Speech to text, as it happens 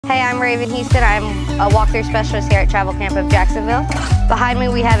Hey, I'm Raven Heaston. I'm a walkthrough specialist here at Travel Camp of Jacksonville. Behind me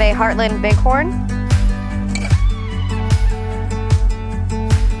we have a Heartland Bighorn.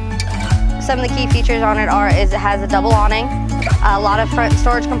 Some of the key features on it is it has a double awning, a lot of front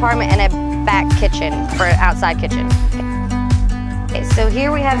storage compartment, and a back kitchen for an outside kitchen. Okay, so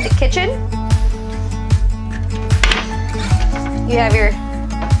here we have the kitchen. You have your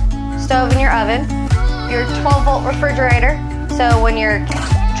stove and your oven, your 12-volt refrigerator, so when you're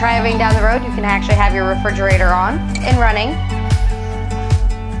driving down the road you can actually have your refrigerator on and running.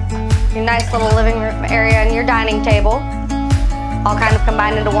 Your nice little living room area and your dining table, all kind of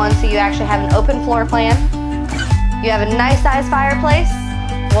combined into one, so you actually have an open floor plan. You have a nice sized fireplace,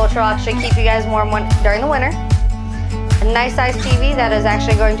 which will actually keep you guys warm during the winter. A nice sized TV that is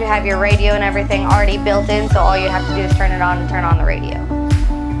actually going to have your radio and everything already built in, so all you have to do is turn it on and turn on the radio.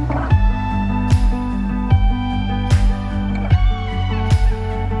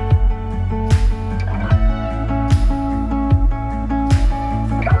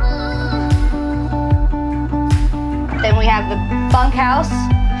 Then we have the bunkhouse.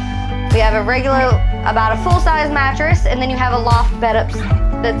 We have a regular, about a full-size mattress, and then you have a loft bed up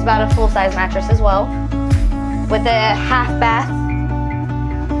that's about a full-size mattress as well, with a half bath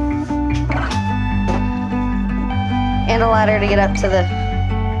and a ladder to get up to the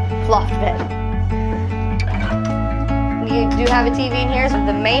loft bed. You do have a TV in here, so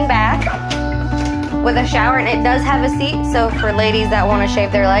the main bath with a shower, and it does have a seat, so for ladies that want to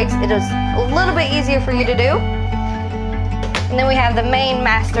shave their legs, it is a little bit easier for you to do. And then we have the main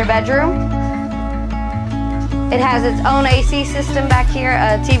master bedroom. It has its own AC system back here,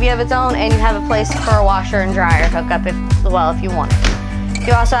 a TV of its own, and you have a place for a washer and dryer hookup if you want it.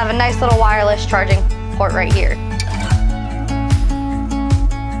 You also have a nice little wireless charging port right here.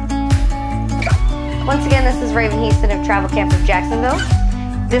 Once again, this is Raven Heaston of Travel Camp of Jacksonville.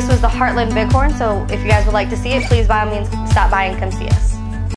 This was the Heartland Bighorn, so if you guys would like to see it, please by all means stop by and come see us.